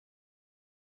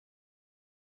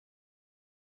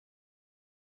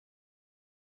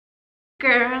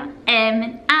Girl,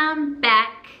 and I'm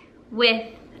back with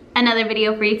another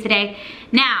video for you today.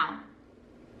 Now,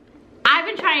 I've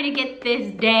been trying to get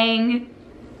this dang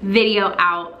video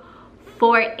out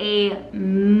for a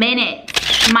minute.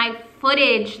 My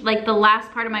footage, like the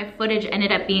last part of my footage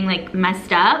ended up being like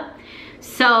messed up.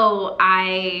 So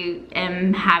I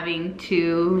am having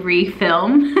to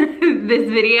refilm this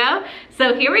video.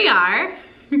 So here we are,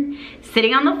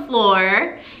 sitting on the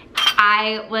floor.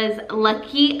 I was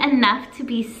lucky enough to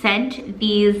be sent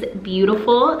these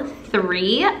beautiful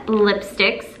 3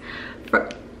 lipsticks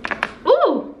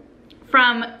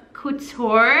from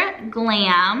Koutior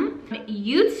Glam.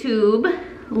 YouTube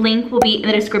link will be in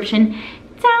the description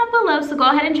down below, so go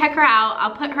ahead and check her out.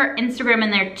 I'll put her Instagram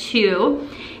in there too.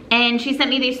 And she sent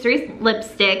me these 3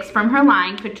 lipsticks from her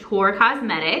line, Koutior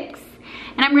Cosmetics.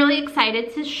 And I'm really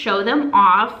excited to show them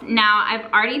off. Now,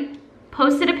 I've already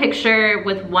posted a picture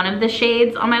with one of the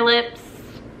shades on my lips.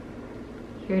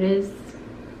 Here it is,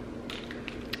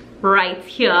 right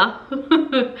here.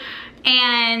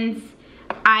 And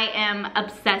I am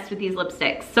obsessed with these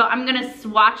lipsticks. So I'm gonna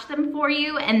swatch them for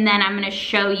you and then I'm gonna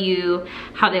show you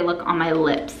how they look on my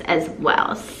lips as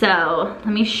well. So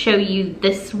let me show you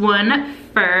this one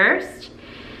first.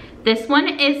 This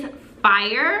one is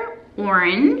Fire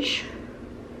Orange.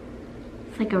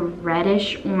 It's like a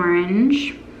reddish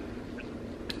orange.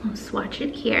 I'll swatch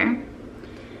it here.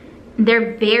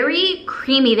 They're very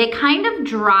creamy. They kind of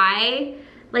dry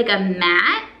like a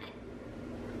matte,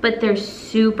 but they're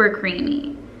super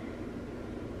creamy.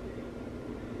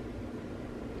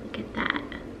 Look at that.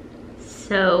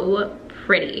 So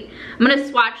pretty. I'm gonna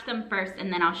swatch them first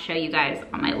and then I'll show you guys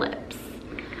on my lips.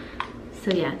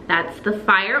 So yeah, that's the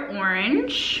Fire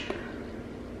Orange.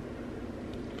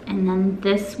 And then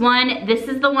this one, this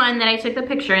is the one that I took the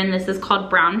picture in. This is called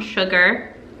Brown Sugar.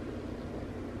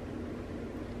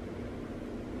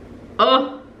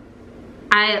 Oh,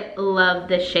 I love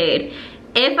this shade.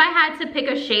 If I had to pick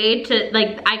a shade to,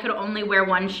 like, I could only wear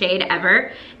one shade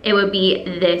ever, it would be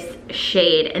this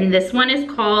shade. And this one is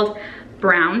called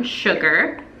Brown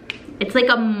Sugar. It's like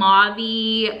a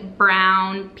mauvey,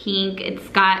 brown, pink. It's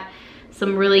got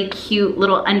some really cute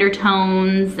little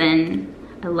undertones and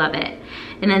I love it.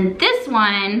 And then this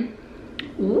one,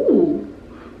 ooh,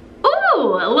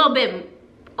 a little bit,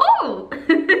 ooh.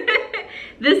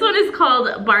 This one is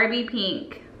called Barbie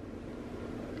Pink.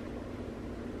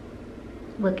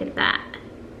 Look at that.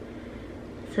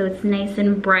 So it's nice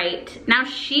and bright. Now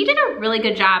she did a really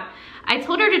good job. I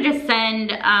told her to just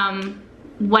send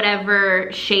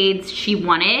whatever shades she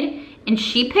wanted, and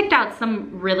she picked out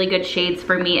some really good shades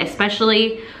for me,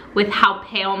 especially with how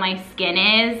pale my skin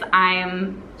is.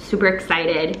 I'm super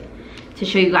excited to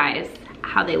show you guys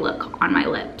how they look on my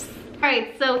lips. All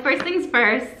right, so first things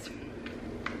first,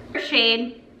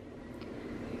 shade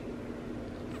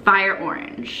Fire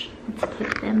Orange. Let's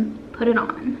put it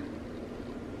on.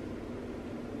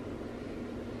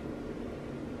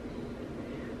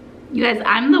 You guys,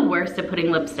 I'm the worst at putting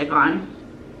lipstick on.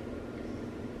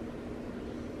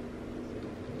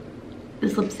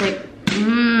 This lipstick,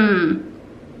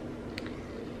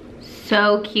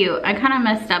 so cute. I kind of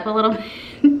messed up a little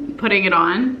bit putting it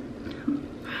on,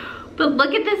 but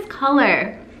look at this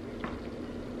color.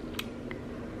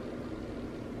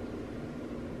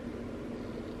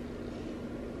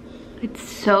 It's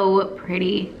so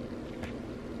pretty.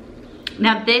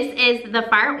 Now this is the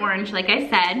Fire Orange, like I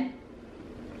said.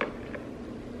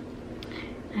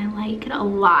 I like it a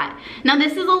lot. Now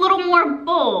this is a little more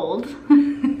bold.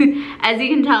 As you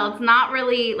can tell, it's not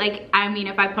really like, I mean,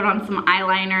 if I put on some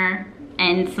eyeliner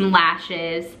and some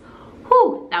lashes,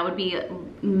 whew, that would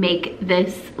make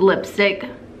this lipstick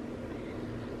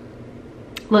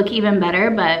look even better,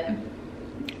 but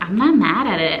I'm not mad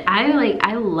at it.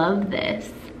 I love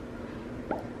this.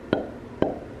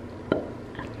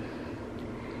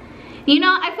 You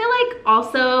know, I feel like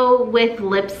also with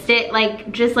lipstick,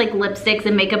 like just like lipsticks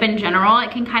and makeup in general, it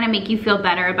can kind of make you feel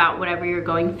better about whatever you're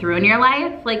going through in your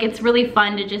life. Like it's really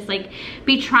fun to just like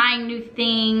be trying new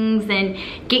things and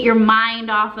get your mind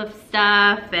off of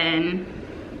stuff, and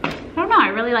I don't know, I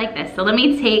really like this. So I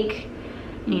need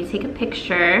to take a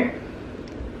picture.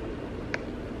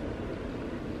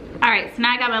 All right, so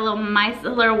now I got my little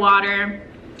micellar water.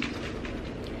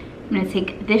 I'm gonna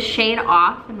take this shade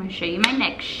off. I'm gonna show you my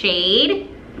next shade.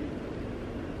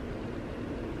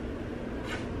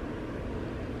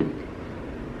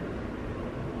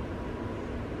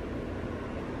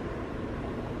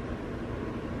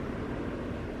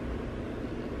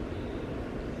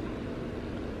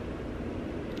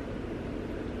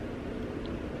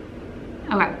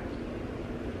 Okay.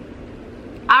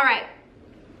 All right,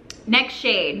 next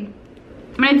shade.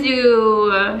 I'm gonna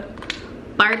do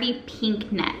Barbie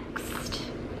Pink next.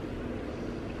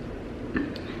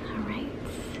 All right.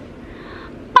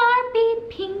 Barbie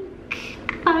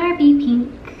Pink, Barbie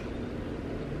Pink.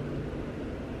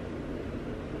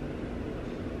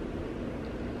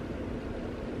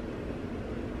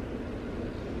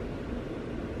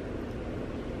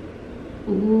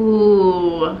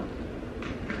 Ooh,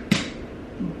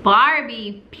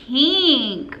 Barbie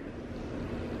Pink.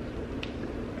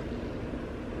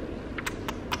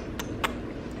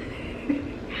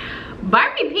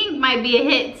 Barbie Pink might be a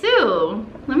hit too,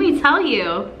 let me tell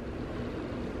you.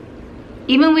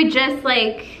 Even with just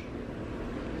like,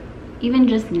 even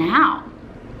just now.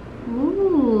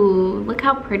 Ooh, look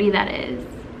how pretty that is.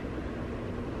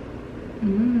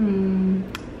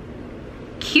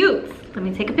 Cute. Let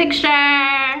me take a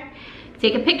picture.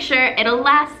 Take a picture, it'll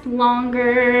last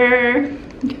longer.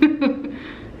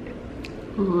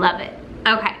 Love it.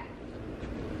 Okay.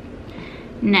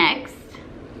 Next,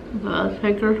 let's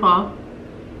take this off.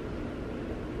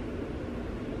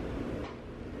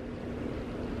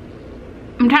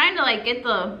 I'm trying to like get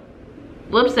the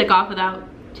lipstick off without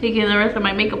taking the rest of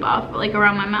my makeup off, like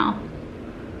around my mouth.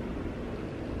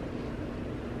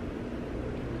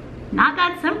 Not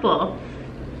that simple.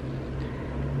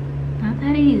 Not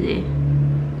that easy.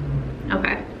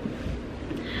 Okay.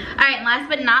 All right, and last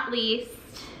but not least,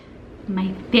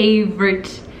 my favorite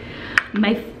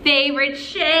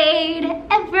shade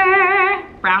ever,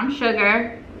 brown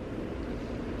sugar.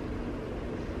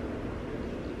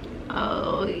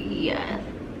 Oh yes.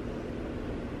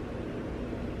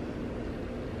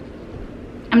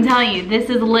 I'm telling you, this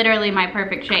is literally my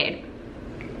perfect shade.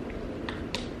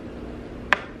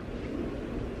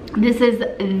 This is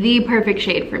the perfect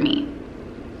shade for me.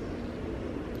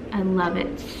 I love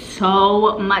it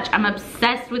so much. I'm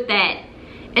obsessed with it.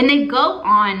 And they go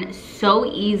on so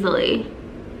easily.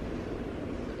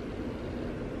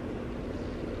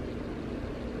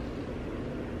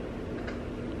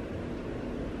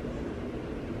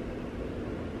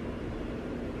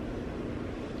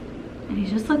 And they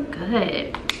just look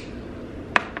good.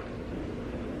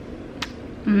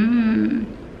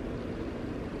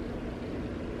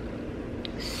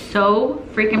 So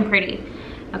freaking pretty.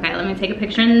 Okay, let me take a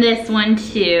picture in this one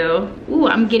too. Ooh,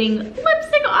 I'm getting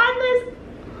lipstick on this.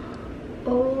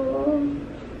 Oh.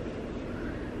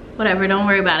 Whatever, don't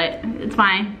worry about it. It's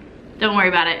fine. Don't worry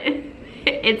about it.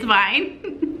 It's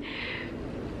fine.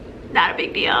 Not a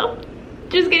big deal.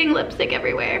 Just getting lipstick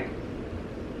everywhere.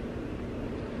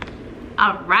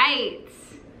 All right.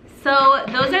 So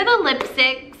those are the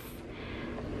lipsticks.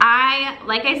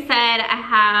 Like I said, I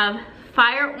have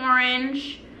Fire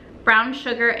Orange, Brown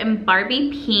Sugar, and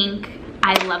Barbie Pink.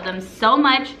 I love them so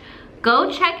much.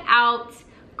 Go check out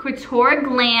Koutior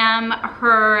Glam,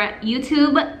 her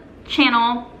YouTube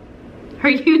channel.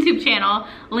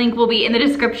 Link will be in the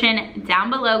description down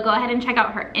below. Go ahead and check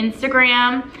out her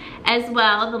Instagram as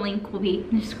well. The link will be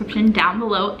in the description down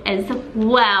below as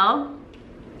well.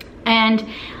 And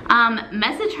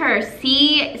message her,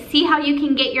 see how you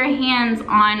can get your hands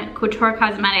on Koutior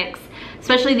Cosmetics,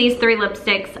 especially these 3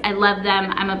 lipsticks. I love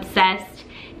them. I'm obsessed.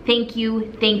 Thank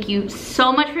you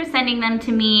so much for sending them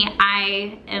to me.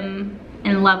 I am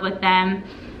in love with them,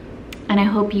 and I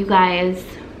hope you guys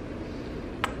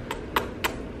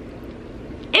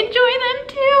enjoy them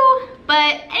too.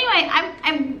 But anyway,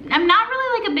 I'm not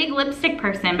really like a big lipstick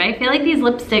person, but I feel like these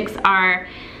lipsticks are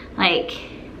like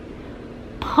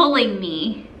pulling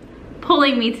me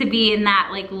to be in that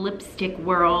like lipstick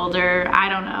world, or I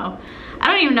don't know. I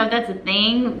don't even know if that's a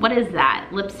thing. What is that?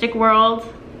 Lipstick world?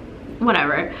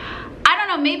 Whatever. I don't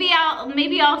know, maybe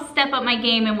I'll step up my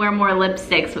game and wear more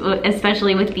lipsticks,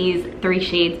 especially with these 3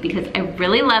 shades, because I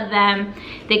really love them.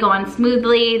 They go on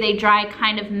smoothly, they dry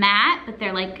kind of matte, but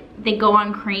they're like, they go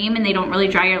on cream and they don't really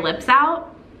dry your lips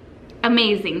out.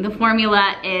 Amazing. The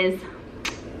formula is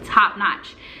top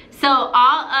notch. So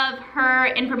all of her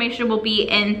information will be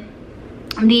in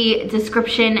the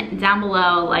description down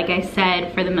below. Like I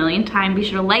said for the millionth time, be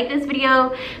sure to like this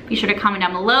video, be sure to comment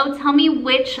down below, tell me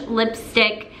which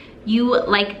lipstick you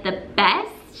like the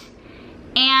best,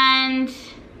 and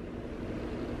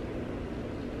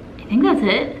I think that's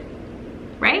it,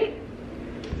 right?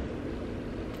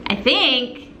 I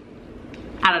think,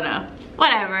 I don't know,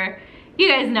 whatever. You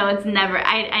guys know it's never,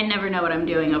 I never know what I'm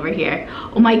doing over here.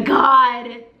 Oh my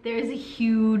God, there's a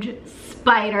huge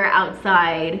spider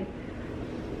outside.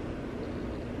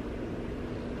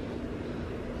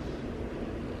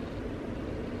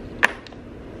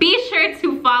 Be sure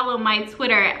to follow my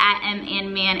Twitter at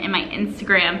 @MAnMan and my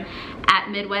Instagram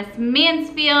at Midwest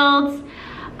Mansfield.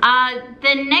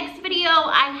 The next video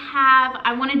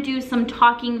I want to do some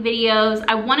talking videos.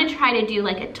 I want to try to do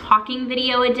like a talking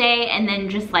video a day and then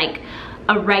just like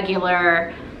a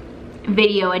regular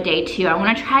video a day too. I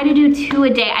want to try to do 2 a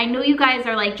day. I know you guys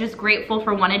are like just grateful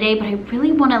for 1 a day, but I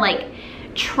really want to like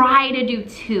try to do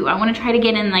 2. I want to try to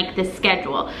get in like this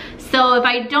schedule. So if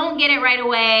I don't get it right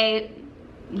away,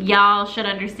 y'all should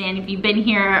understand. If you've been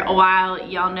here a while,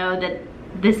 y'all know that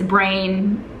this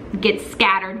brain gets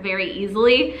scattered very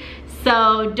easily.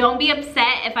 So don't be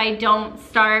upset if I don't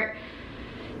start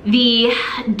the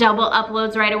double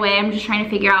uploads right away. I'm just trying to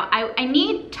figure out, I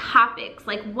need topics.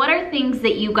 Like, what are things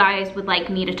that you guys would like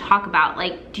me to talk about?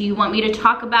 Like, do you want me to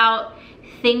talk about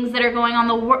things that are going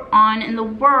on in the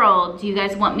world? Do you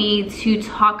guys want me to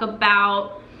talk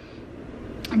about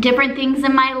different things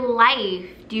in my life?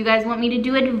 Do you guys want me to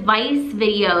do advice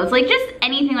videos? Like, just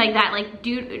anything like that. Like,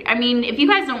 I mean, if you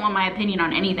guys don't want my opinion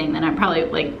on anything, then I probably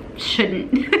like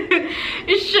shouldn't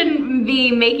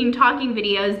be making talking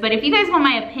videos. But if you guys want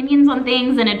my opinions on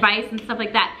things and advice and stuff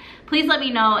like that, please let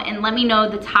me know, and let me know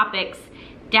the topics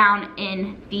down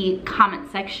in the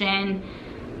comment section.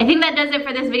 I think that does it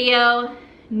for this video.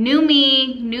 New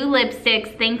me, new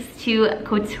lipsticks, thanks to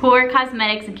Koutior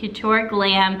Cosmetics and Koutior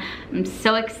Glam. I'm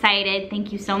so excited.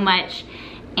 Thank you so much.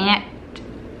 And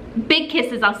big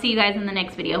kisses. I'll see you guys in the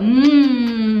next video.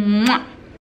 Mwah.